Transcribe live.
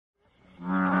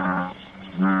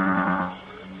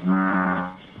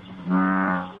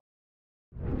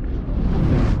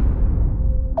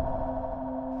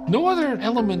rare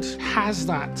element has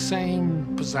that same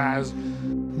pizzazz,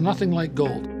 nothing like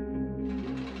gold.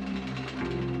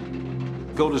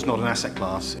 Gold is not an asset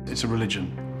class, it's a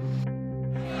religion.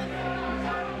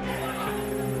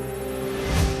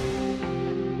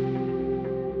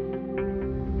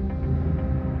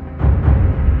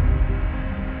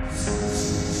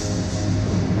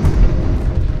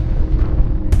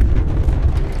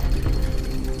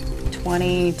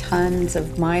 Tons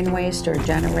of mine waste are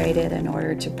generated in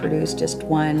order to produce just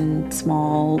one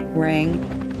small ring.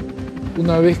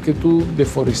 Una vez que tú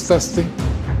deforestaste,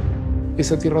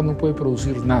 esa tierra no puede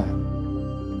producir nada.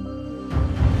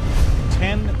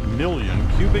 10 million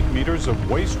cubic meters of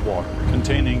wastewater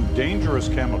containing dangerous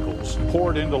chemicals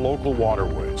poured into local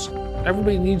waterways.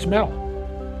 Everybody needs metal,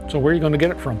 so where are you going to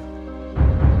get it from?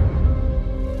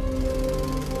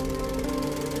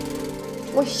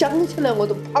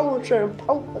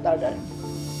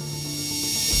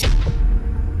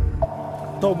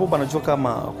 No, banajua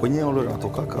kama kwenye ule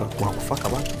natokaka kuna kufaka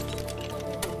watu.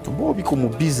 Tubo biko mu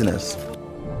business.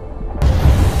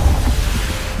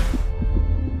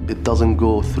 It doesn't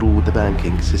go through the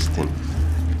banking system.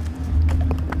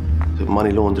 The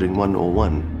money laundering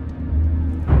 101.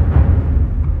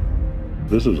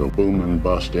 This is a boom and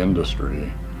bust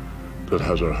industry that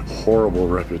has a horrible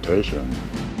reputation,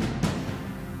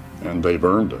 and they've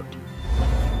earned it.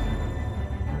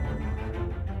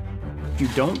 You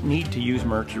don't need to use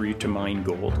mercury to mine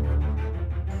gold.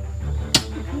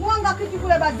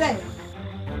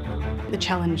 The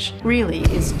challenge really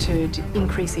is to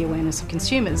increase the awareness of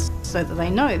consumers so that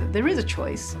they know that there is a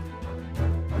choice.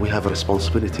 We have a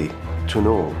responsibility to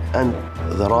know and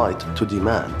the right to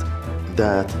demand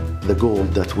that the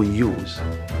gold that we use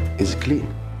is clean.